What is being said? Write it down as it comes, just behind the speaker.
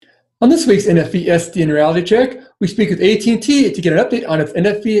On this week's NFV SDN Reality Check, we speak with AT&T to get an update on its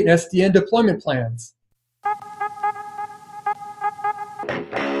NFV and SDN deployment plans.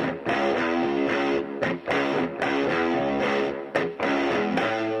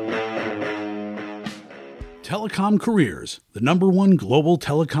 Telecom Careers, the #1 global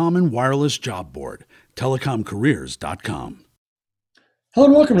telecom and wireless job board, telecomcareers.com. Hello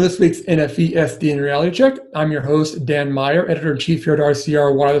and welcome to this week's NFV SDN Reality Check. I'm your host, Dan Meyer, Editor-in-Chief here at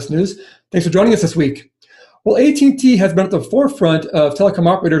RCR Wireless News. Thanks for joining us this week. Well, AT&T has been at the forefront of telecom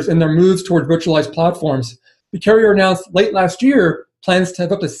operators in their moves toward virtualized platforms. The carrier announced late last year plans to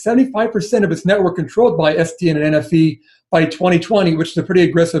have up to 75% of its network controlled by SDN and NFV by 2020, which is a pretty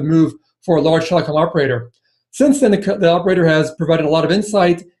aggressive move for a large telecom operator. Since then, the operator has provided a lot of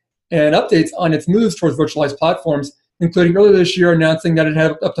insight and updates on its moves towards virtualized platforms, including earlier this year announcing that it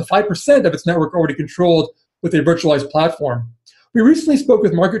had up to 5% of its network already controlled with a virtualized platform. We recently spoke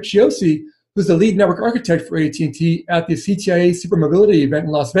with Margaret Chiosi, who's the lead network architect for AT&T at the CTIA Supermobility event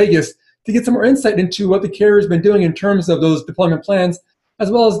in Las Vegas, to get some more insight into what the carrier has been doing in terms of those deployment plans,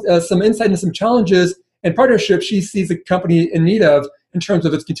 as well as some insight into some challenges and partnerships she sees the company in need of in terms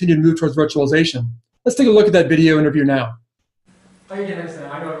of its continued move towards virtualization. Let's take a look at that video interview now. Again,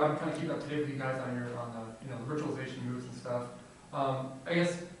 I know I'm kind of keeping up to date with you guys on the virtualization moves and stuff. I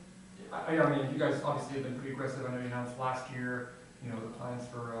mean, you guys obviously have been pretty aggressive. I know you announced last year, the plans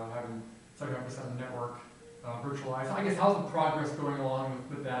for having 75% of the network virtualized. I guess how's the progress going along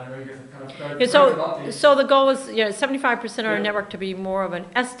with that? I know you guys have kind of so the goal is 75% of our network to be more of an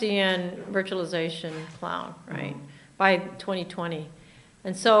SDN virtualization cloud, right? By 2020.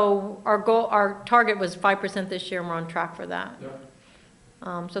 And so our target was 5% this year, and we're on track for that.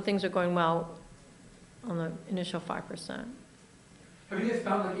 Yep. So things are going well on the initial 5%. Have you guys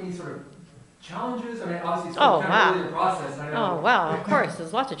found any sort of challenges? I mean, obviously it's kind of early in the process. I know. Oh, wow, of course.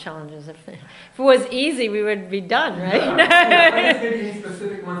 There's lots of challenges. If it was easy, we would be done, right? Yeah. Maybe any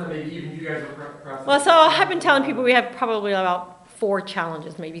specific ones that maybe even you guys are perhaps... Well, so I've been telling people we have probably about 4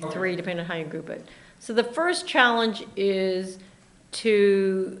 challenges, maybe 3, depending on how you group it. So the first challenge is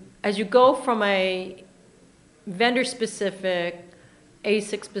as you go from a vendor-specific,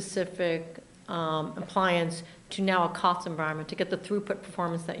 ASIC-specific appliance to now a COTS environment to get the throughput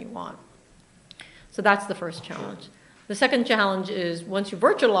performance that you want. So that's the first challenge. The second challenge is once you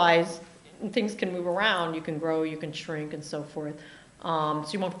virtualize, things can move around. You can grow, you can shrink, and so forth. So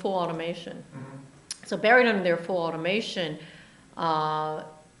you want full automation. Mm-hmm. So buried under their full automation,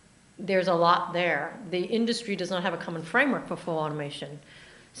 there's a lot there. The industry does not have a common framework for full automation.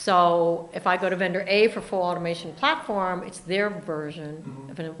 So if I go to vendor A for full automation platform, it's their version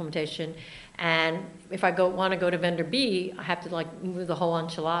of an implementation. And if I want to go to vendor B, I have to move the whole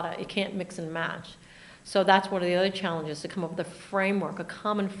enchilada. It can't mix and match. So that's one of the other challenges, to come up with a framework, a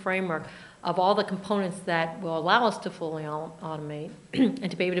common framework of all the components that will allow us to fully automate and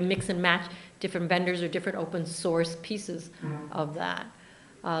to be able to mix and match different vendors or different open source pieces of that.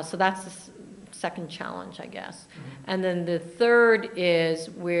 So that's the second challenge, I guess. And then the third is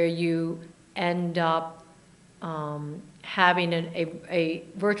where you end up having a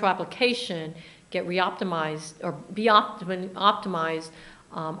virtual application get re-optimized or be optimized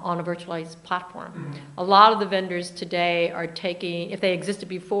on a virtualized platform. A lot of the vendors today are taking, if they existed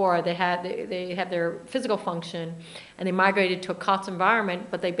before, they had their physical function and they migrated to a COTS environment,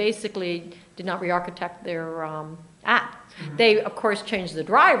 but they basically did not re-architect their app. They, of course, changed the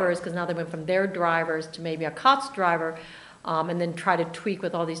drivers because now they went from their drivers to maybe a COTS driver, and then try to tweak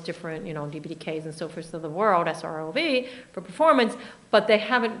with all these different, DBDKs and so forth of the world, SROV, for performance, but they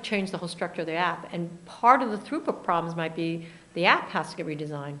haven't changed the whole structure of the app. And part of the throughput problems might be the app has to get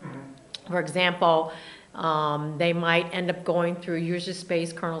redesigned. For example, they might end up going through user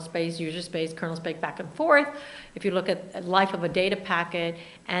space, kernel space, back and forth. If you look at life of a data packet,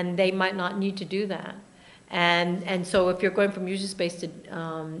 and they might not need to do that. And so if you're going from user space to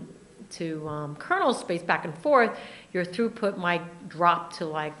kernel space back and forth, your throughput might drop to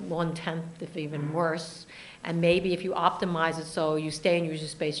 1/10, if even worse. And maybe if you optimize it so you stay in user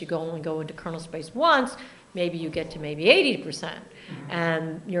space, you only go into kernel space once, maybe you get to maybe 80%.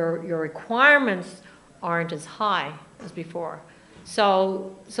 And your requirements aren't as high as before.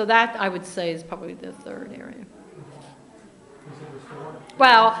 So that, I would say, is probably the third area.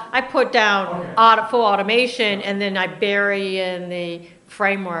 Well, I put down full automation, and then I bury in the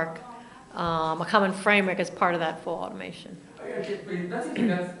framework, a common framework as part of that full automation. That's got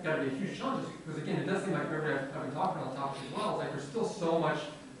to be a huge challenge, because again, it does seem like everybody I've been talking on topics as well, there's still so much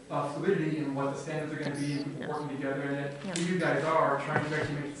fluidity in what the standards are going to be, people working together in it. Yeah. You guys are trying to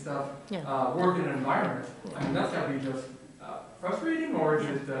actually make stuff work in an environment. I mean, that's got to be just frustrating, or is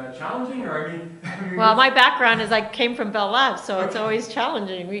it challenging, or I mean Well, my background is I came from Bell Labs, so it's always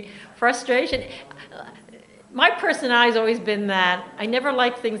challenging. Frustration. My personality has always been that I never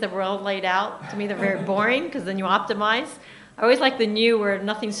like things that were all laid out. To me, they're very boring because then you optimize. I always like the new where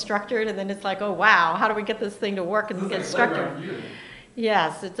nothing's structured, and then it's like, oh wow, how do we get this thing to work and get structured?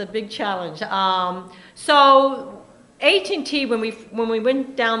 Yes, it's a big challenge. So AT&T, when we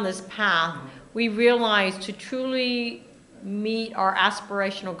went down this path, we realized to truly meet our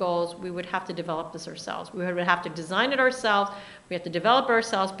aspirational goals, we would have to develop this ourselves. We would have to design it ourselves. We have to develop it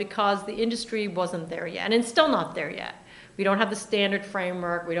ourselves because the industry wasn't there yet, and it's still not there yet. We don't have the standard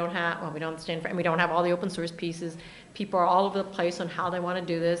framework. We don't have the standard framework. We don't have all the open source pieces. People are all over the place on how they want to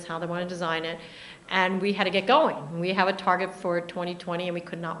do this, how they want to design it, and we had to get going. We have a target for 2020, and we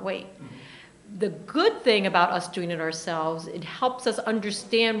could not wait. The good thing about us doing it ourselves, it helps us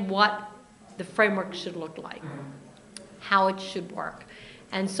understand what the framework should look like, how it should work.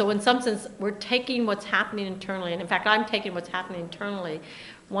 And so in some sense, we're taking what's happening internally, and in fact, I'm taking what's happening internally.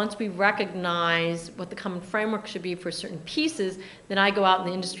 Once we recognize what the common framework should be for certain pieces, then I go out in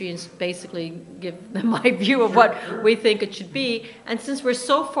the industry and basically give them my view of what we think it should be. And since we're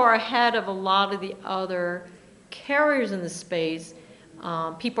so far ahead of a lot of the other carriers in the space,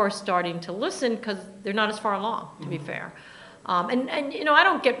 people are starting to listen because they're not as far along, to be fair. And you know, I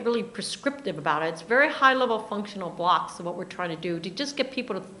don't get really prescriptive about it. It's very high-level functional blocks of what we're trying to do to just get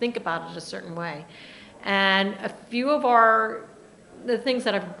people to think about it a certain way. And a few of the things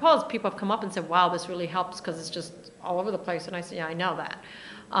that I've proposed, people have come up and said, wow, this really helps because it's just all over the place. And I say, yeah, I know that.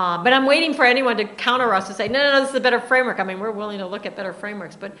 But I'm waiting for anyone to counter us to say, no, this is a better framework. I mean, we're willing to look at better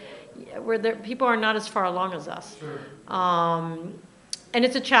frameworks, but people are not as far along as us. Sure. And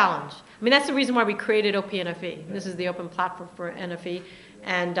it's a challenge. I mean, that's the reason why we created OPNFE. This is the open platform for NFE.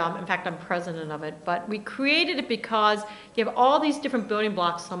 And in fact, I'm president of it. But we created it because you have all these different building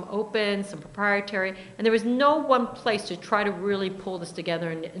blocks, some open, some proprietary, and there was no one place to try to really pull this together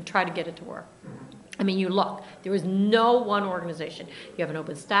and try to get it to work. I mean, you look, there is no one organization. You have an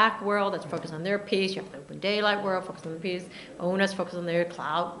OpenStack world that's focused on their piece. You have an Open Daylight world focused on the piece. ONUS focused on their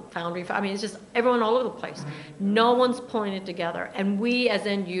cloud, Foundry. I mean, it's just everyone all over the place. No one's pulling it together. And we as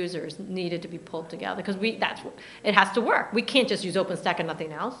end users needed to be pulled together because it has to work. We can't just use OpenStack and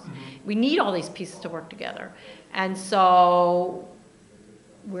nothing else. We need all these pieces to work together. And so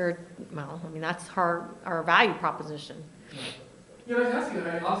that's our value proposition. Yeah, I was asking,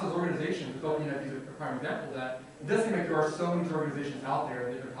 also as organizations, with OPNFE is a prime example of that. It does seem like there are so many organizations out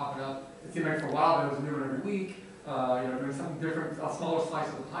there that are popping up. It seemed like for a while there was a new one every week, doing something different, a smaller slice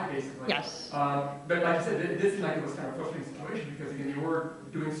of the pie, basically. Yes. But like you said, it did seem like it was kind of a frustrating situation because, again, you were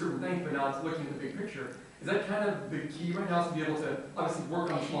doing certain things, but now it's looking at the big picture. Is that kind of the key right now, is to be able to obviously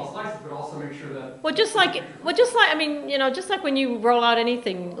work on small slices, but also make sure that... just like when you roll out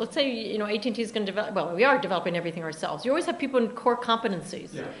anything, let's say, AT&T is going to develop, well, we are developing everything ourselves. You always have people in core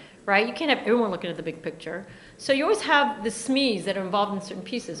competencies, right? You can't have everyone looking at the big picture. So you always have the SMEs that are involved in certain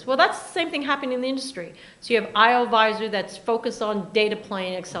pieces. Well, that's the same thing happening in the industry. So you have IOVisor that's focused on data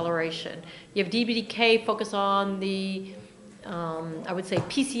plane acceleration. You have DBDK focused on the, I would say,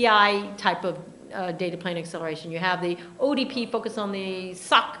 PCI type of data plane acceleration. You have the ODP focused on the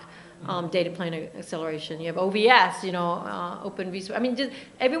SOC data plane acceleration. You have OVS, Open vSphere. I mean, just,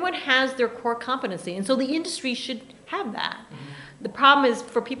 everyone has their core competency, and so the industry should have that. The problem is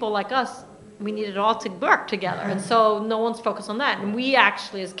for people like us, we need it all to work together, and so no one's focused on that. And we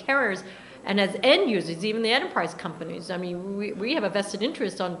actually, as carriers and as end users, even the enterprise companies, I mean, we have a vested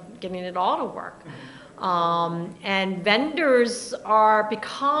interest on getting it all to work. And vendors are,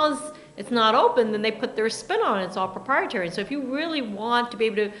 because it's not open, then they put their spin on it. It's all proprietary. And so if you really want to be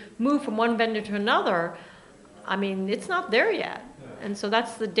able to move from one vendor to another, I mean, it's not there yet. And so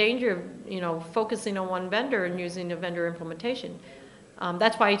that's the danger of, focusing on one vendor and using a vendor implementation.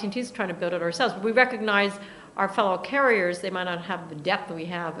 That's why AT&T is trying to build it ourselves. But we recognize our fellow carriers, they might not have the depth that we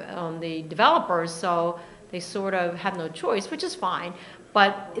have on the developers, so they sort of have no choice, which is fine.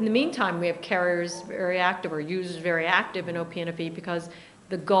 But in the meantime, we have carriers very active, or users very active in OPNFE, because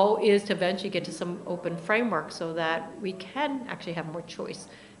the goal is to eventually get to some open framework so that we can actually have more choice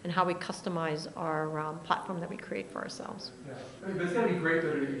in how we customize our platform that we create for ourselves. Yeah, but it's going to be great,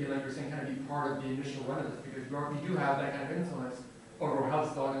 though, to, again, like you're saying, kind of be part of the initial run of this, because we do have that kind of influence over how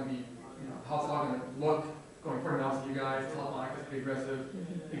it's all going to be, how it's all going to look going forward. Now, so you guys, Telephonic is pretty aggressive,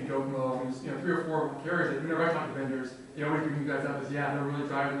 Docomo, and 3 or 4 carriers that whenever I talk to vendors, they always bring you guys up as, they're really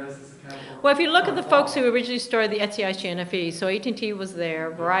driving this. This is kind of well, if you look at the folks who originally started the ETSI NFE, so AT&T was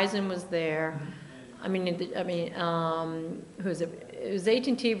there, Verizon was there. Who is it? It was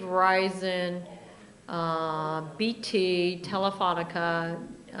AT&T, Verizon, BT, Telefonica,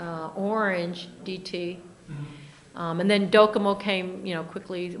 Orange, DT. And then Docomo came,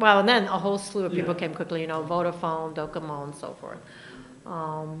 quickly. Well, and then a whole slew of people came quickly, Vodafone, Docomo, and so forth.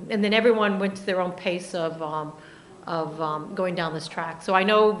 And then everyone went to their own pace of going down this track. So I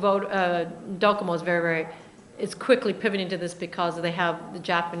know Docomo is is quickly pivoting to this because they have the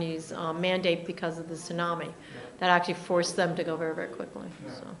Japanese mandate because of the tsunami that actually forced them to go very, very quickly.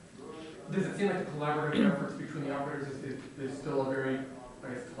 Yeah. So. Does it seem like the collaborative efforts between the operators is still a very, I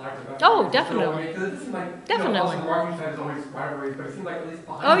guess, collaborative effort? Oh, definitely. Because it seems like, Definitely. Also the marketing side is always rivalries, but it seems like at least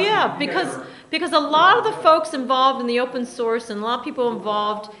behind Oh the yeah, scenes, you guys because a lot of the folks involved in the open source and a lot of people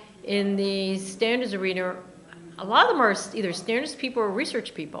involved in the standards arena, a lot of them are either standards people or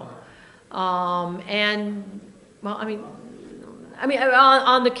research people. And well, I mean,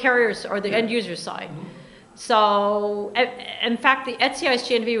 on the carriers or the end user side. So, in fact, the Etsy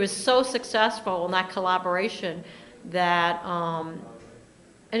ISGNV was so successful in that collaboration that, I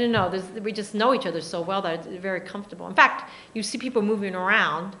don't know, we just know each other so well that it's very comfortable. In fact, you see people moving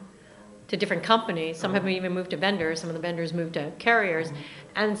around to different companies. Some have even moved to vendors. Some of the vendors moved to carriers.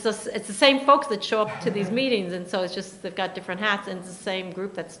 And so it's the same folks that show up to these meetings. And so it's just they've got different hats, and it's the same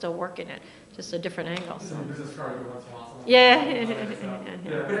group that's still working it, just a different angle. So. Business card every once in a while. Yeah. Yeah,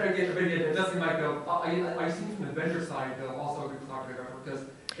 but again, it does seem like I see from the vendor side though also a good collaborative effort because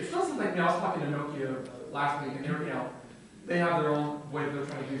it still seems like I was talking to Nokia last week and they have their own way they're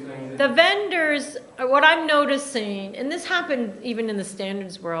trying to do things. The vendors, what I'm noticing, and this happened even in the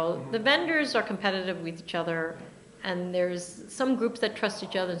standards world, the vendors are competitive with each other, and there's some groups that trust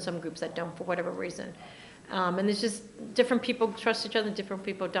each other and some groups that don't for whatever reason. And there's just different people trust each other and different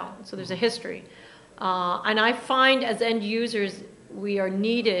people don't. So there's a history. And I find as end users, we are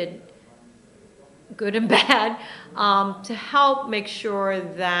needed, good and bad, to help make sure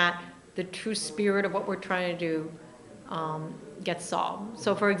that the true spirit of what we're trying to do gets solved.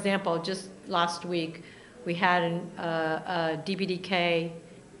 So for example, just last week, we had a DBDK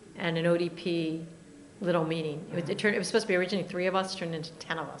and an ODP little meeting. It was supposed to be originally 3 of us, turned into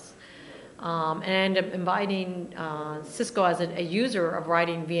 10 of us. And I ended up inviting Cisco as a user of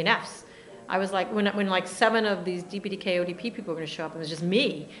writing VNFs. I was like, when like 7 of these DBDK, ODP people were going to show up, it was just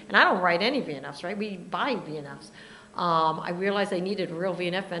me. And I don't write any VNFs, right? We buy VNFs. I realized I needed a real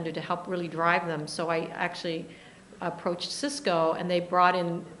VNF vendor to help really drive them. So I actually approached Cisco, and they brought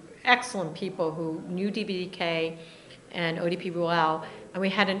in excellent people who knew DBDK and ODP well. And we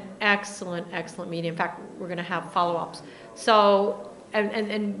had an excellent meeting. In fact, we're going to have follow-ups. So,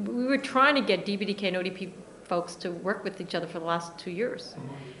 and we were trying to get DBDK and ODP folks to work with each other for the last 2 years.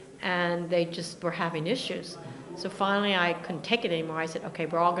 And they just were having issues. So finally, I couldn't take it anymore. I said, okay,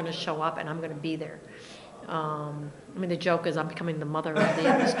 we're all going to show up, and I'm going to be there. The joke is I'm becoming the mother of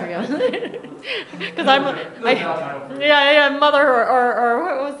the industry. Because mother, or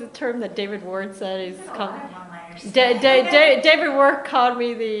what was the term that David Ward said? He's called, David Ward called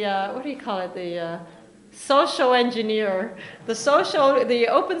me the, what do you call it, the social engineer, the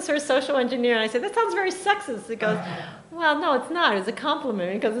open source social engineer. And I said, that sounds very sexist. He goes, well, no, it's not. It's a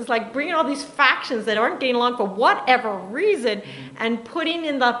compliment because it's like bringing all these factions that aren't getting along for whatever reason and putting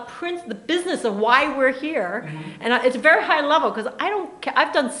in the business of why we're here. And it's a very high level because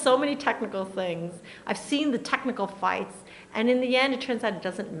I've done so many technical things. I've seen the technical fights. And in the end, it turns out it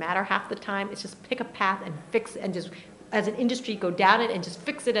doesn't matter half the time. It's just pick a path and fix it and just, as an industry, go down it and just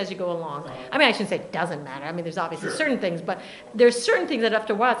fix it as you go along. I shouldn't say it doesn't matter. There's obviously certain things, but there's certain things that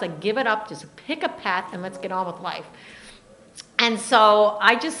after a while, it's like, give it up, just pick a path and let's get on with life. And so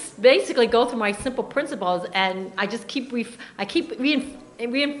I just basically go through my simple principles, and I just keep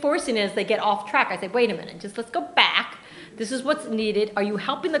reinforcing it as they get off track. I say, wait a minute, just let's go back. This is what's needed. Are you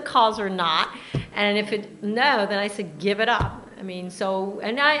helping the cause or not? And if no, then I say, give it up. I won't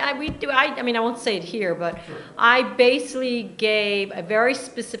say it here, but I basically gave a very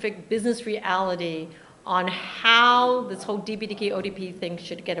specific business reality on how this whole DBDK ODP thing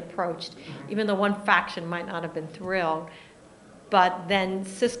should get approached, even though one faction might not have been thrilled. But then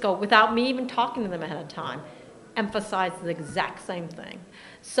Cisco, without me even talking to them ahead of time, emphasized the exact same thing.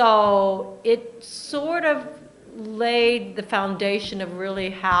 So it sort of laid the foundation of really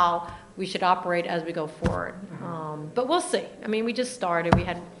how we should operate as we go forward. But we'll see. We just started. We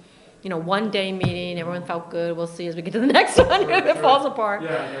had, 1-day meeting. Everyone felt good. We'll see as we get to the next one if it falls apart.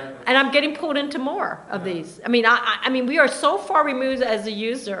 Yeah. And I'm getting pulled into more of these. We are so far removed as a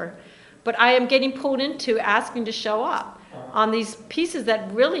user, but I am getting pulled into asking to show up on these pieces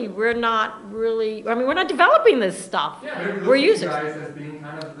that really we're not developing this stuff. Yeah, we're users. You guys as being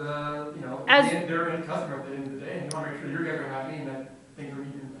kind of the, their end customer at the end of the day, and you want to make sure your guys are happy and that things are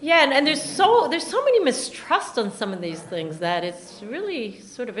moving Yeah, and there's so many mistrust on some of these things that it's really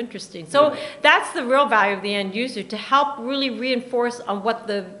sort of interesting. So that's the real value of the end user, to help really reinforce on what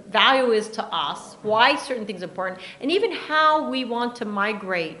the value is to us, why certain things are important, and even how we want to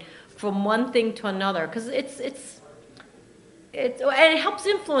migrate from one thing to another, because and it helps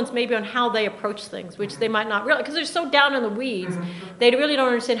influence maybe on how they approach things, which they might not realize, because they're so down in the weeds, they really don't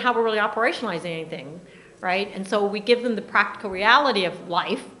understand how we're really operationalizing anything. Right? And so we give them the practical reality of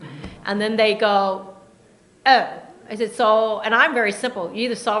life, and then they go, oh. I said, so, and I'm very simple. You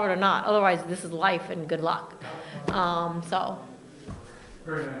either solve it or not. Otherwise, this is life, and good luck. So.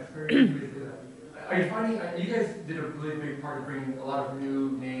 Very nice. Very nice. Are you finding, you guys did a really big part of bringing a lot of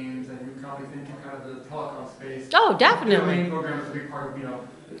new names and new companies into kind of the telecom space. Oh, definitely. The domain program is a big part of, you know,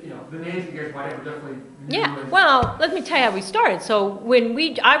 the names you guys might have are definitely new. Yeah, well, let me tell you how we started. So when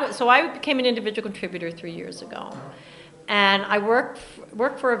I became an individual contributor 3 years ago, and I worked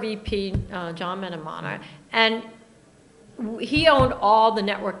for a VP, John Menamana, and he owned all the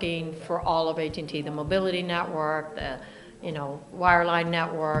networking for all of AT&T, the mobility network, the wireline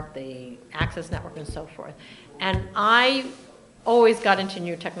network, the access network, and so forth. And I always got into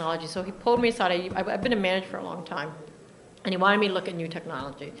new technology, so he pulled me aside. I've been a manager for a long time. And he wanted me to look at new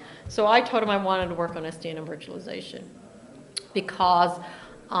technology. So I told him I wanted to work on SDN and virtualization because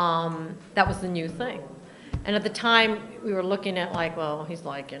that was the new thing. And at the time, we were looking at like, well, he's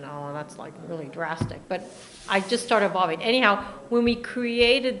like, that's like really drastic. But I just started evolving. Anyhow, when we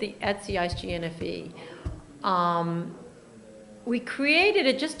created the ETSI ISG NFE, we created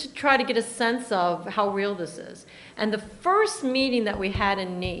it just to try to get a sense of how real this is. And the first meeting that we had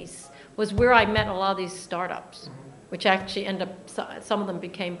in Nice was where I met a lot of these startups, which actually ended up, some of them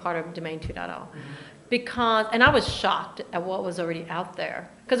became part of Domain 2.0. And I was shocked at what was already out there.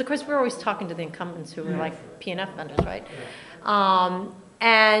 Because, of course, we're always talking to the incumbents who were like P&F vendors, right? I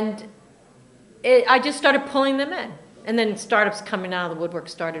just started pulling them in. And then startups coming out of the woodwork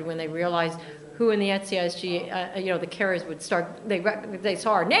started when they realized who in the ETSI ISG, the carriers would start, they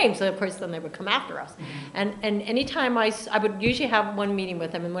saw our names, so of course then they would come after us. And anytime I would usually have one meeting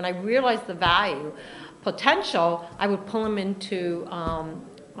with them, and when I realized the value, potential, I would pull them into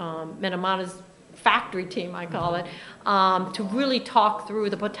Menamana's factory team, I call it, to really talk through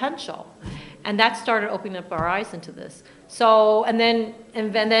the potential. And that started opening up our eyes into this. So, and then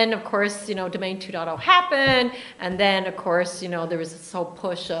of course, Domain 2.0 happened, and then of course, there was this whole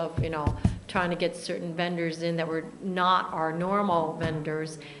push of, trying to get certain vendors in that were not our normal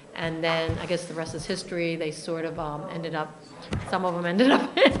vendors. And then I guess the rest is history. They sort of some of them ended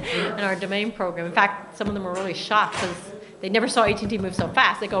up in our domain program. In fact, some of them were really shocked because they never saw AT&T move so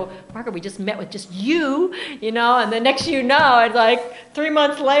fast. They go, Margaret, we just met with just you, and the next it's like 3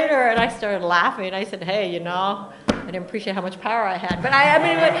 months later, and I started laughing. I said, hey, I didn't appreciate how much power I had. But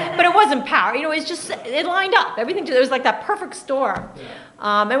but it wasn't power. It's just, it lined up. Everything, it was like that perfect storm.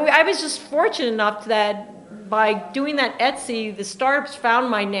 I was just fortunate enough that by doing that ETSI, the startups found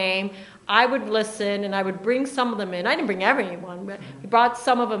my name. I would listen, and I would bring some of them in. I didn't bring everyone, but we brought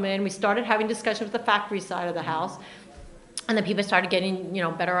some of them in. We started having discussions with the factory side of the house. And then people started getting,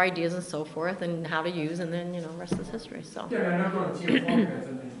 better ideas and so forth, and how to use, and then, the rest is history. So. Yeah, I know going to team programs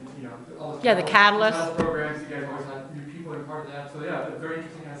and all the Catalyst programs. You guys always have new people in part of that. So yeah, it's very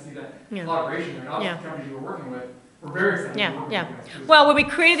interesting to see that collaboration. And all the companies you were working with were very excited. Yeah. Well, when we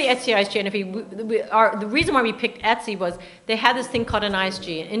created the ETSI ISG NFE, the reason why we picked ETSI was they had this thing called an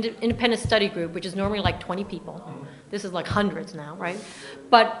ISG, an independent study group, which is normally like 20 people. This is like hundreds now, right?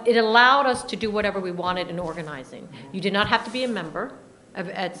 But it allowed us to do whatever we wanted in organizing. You did not have to be a member of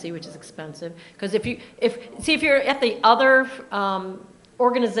ETSI, which is expensive. Because if you're at the other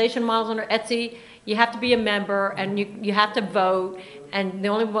organization models under ETSI, you have to be a member, and you have to vote, and the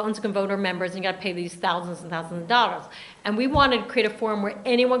only ones who can vote are members, and you got to pay these thousands and thousands of dollars. And we wanted to create a forum where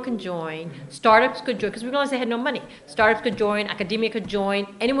anyone could join, startups could join, because we realized they had no money. Startups could join, academia could join,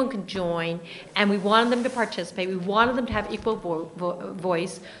 anyone could join, and we wanted them to participate. We wanted them to have equal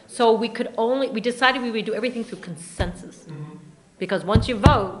voice, so we decided we would do everything through consensus. Because once you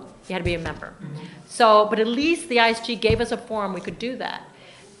vote, you had to be a member. So, but at least the ISG gave us a forum we could do that.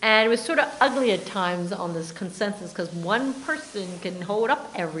 And it was sort of ugly at times on this consensus because one person can hold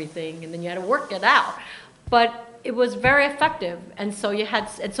up everything, and then you had to work it out. But it was very effective, and so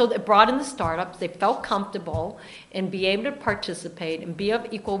it brought in the startups. They felt comfortable and be able to participate and be of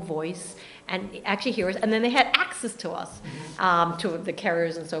equal voice and actually hear us. And then they had access to us, to the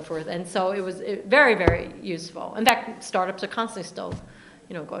carriers and so forth. And so it was very, very useful. In fact, startups are constantly still,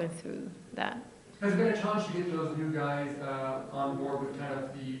 going through that. Has it been a challenge to get those new guys on board with kind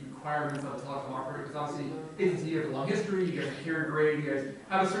of the requirements of a telecom operator? Because obviously, AT&T has a long history, you guys are carrier grade, you guys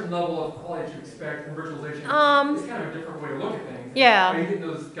have a certain level of quality to expect, and virtualization is kind of a different way to look at things. Yeah. Are you getting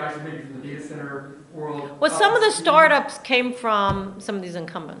those guys maybe from the data center world? Well, some of the startups came from some of these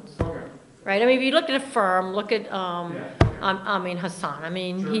incumbents. Okay. Right, I mean, if you look at a firm, look at, Hassan,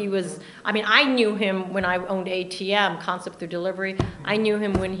 Sure. he was, I knew him when I owned ATM, Concept Through Delivery. I knew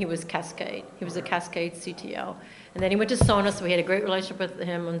him when he was Cascade. He was a Cascade CTO. And then he went to Sonos, so we had a great relationship with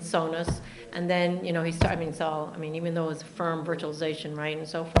him on Sonos. And then, he started, even though it was firm virtualization, right, and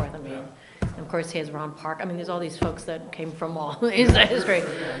so forth, and of course, he has Ron Park. There's all these folks that came from all his history.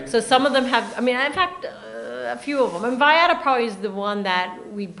 So some of them have, in fact, a few of them. And Viata probably is the one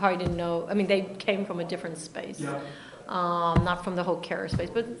that we probably didn't know. They came from a different space. Yeah. Not from the whole carrier space,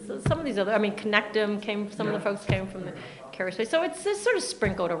 but some of these other, Connectum some of the folks came from the carrier space. So it's sort of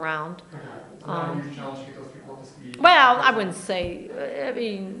sprinkled around. Okay. It's not a huge challenge to get those people up to speed. Well, I wouldn't say,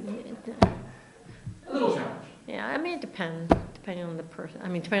 A little challenge. yeah, it depends, depending on the person,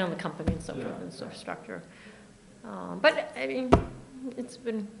 depending on the company and so forth and sort of structure. But, it's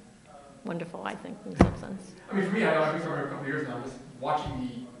been wonderful, I think, in some sense. For me, I've been started a couple of years now, just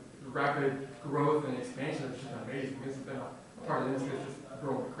watching the rapid growth and expansion. It's just been amazing. It's been a part of the industry that's just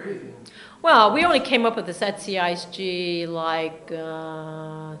growing crazy. Well, we only came up with this Etsy ISG like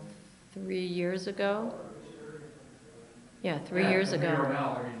 3 years ago. Yeah, 3 years ago.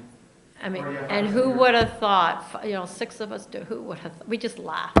 Now, And who would have thought, 6 of us do, who would have, we just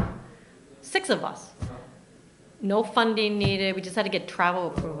laughed. 6 of us. No funding needed, we just had to get travel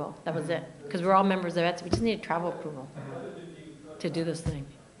approval, that was it. Because we're all members of Etsy, we just needed travel approval to do this thing.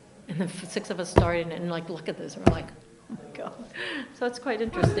 And the 6 of us started and look at this, we're like, oh my God. So it's quite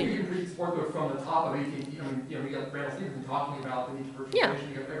interesting. You can really support those from the top of AT&T. We got Randall Stephenson talking about the need for virtualization. Yeah.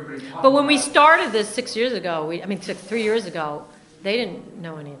 You got everybody talking But when we about it. started this 6 years ago, 3 years ago, they didn't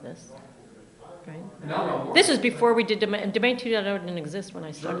know any of this, right? And now we're on board. This was before we did Domain 2.0 didn't exist when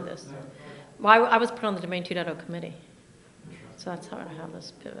I started this. Yeah. Well, I was put on the Domain 2.0 committee. So that's how I have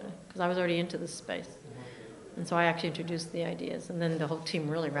this pivot, because I was already into this space. And so I actually introduced the ideas, and then the whole team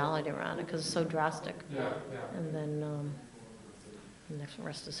really rallied around it because it's so drastic. Yeah. And then the next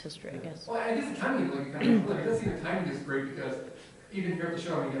rest is history, I guess. Well, I guess the timing, it does seem the timing is great because even here at the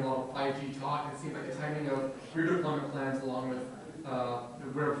show, we get a lot of 5G talk. It seems like the timing of your deployment plans along with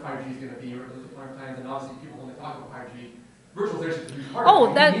where 5G is going to be, or those deployment plans, and obviously people when they talk about 5G, virtualization is a huge part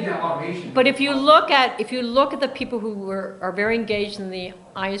of it. You need that automation. But if you look at the people who are very engaged in the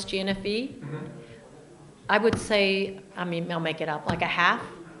ISG NFV, I would say, I'll make it up, like a half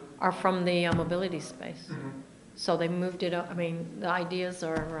are from the mobility space. So they moved it up. The ideas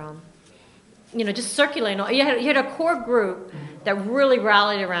are, just circulating. You had a core group that really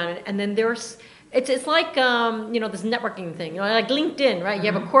rallied around it, and then there's. It's like, this networking thing, like LinkedIn, right? You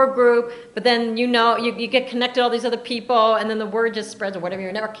have a core group, but then, you get connected to all these other people, and then the word just spreads, or whatever,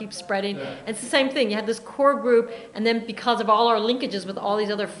 your network keeps spreading. Yeah. And it's the same thing. You have this core group, and then because of all our linkages with all these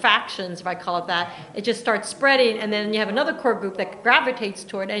other factions, if I call it that, it just starts spreading, and then you have another core group that gravitates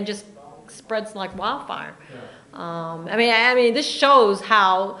toward it and just spreads like wildfire. Yeah. This shows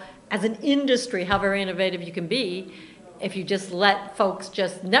how, as an industry, how very innovative you can be if you just let folks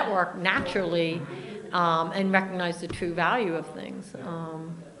just network naturally and recognize the true value of things. It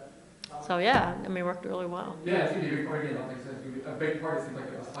worked really well. Yeah, it's going to be a big part again. A big part, it seems like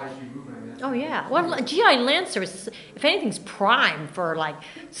it was 5G movement. Oh, yeah. Well, GI Lancer is, if anything's, prime for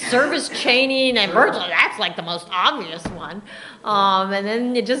service chaining and virtual. That's the most obvious one. And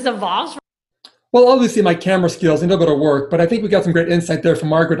then it just evolves. Well, obviously my camera skills need a bit of work, but I think we got some great insight there from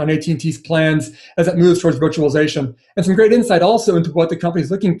Margaret on AT&T's plans as it moves towards virtualization, and some great insight also into what the company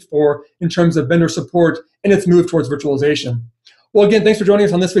is looking for in terms of vendor support in its move towards virtualization. Well, again, thanks for joining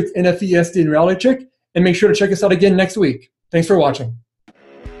us on this week's NFV SDN Reality Check, and make sure to check us out again next week. Thanks for watching.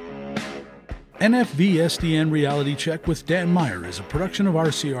 NFV SDN Reality Check with Dan Meyer is a production of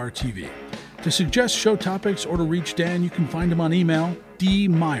RCR TV. To suggest show topics or to reach Dan, you can find him on email,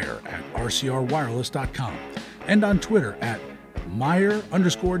 dmeyer@rcrwireless.com, and on Twitter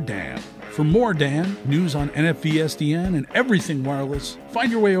 @Meyer_Dan. For more Dan, news on NFV SDN and everything wireless,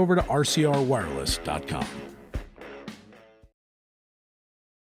 find your way over to rcrwireless.com.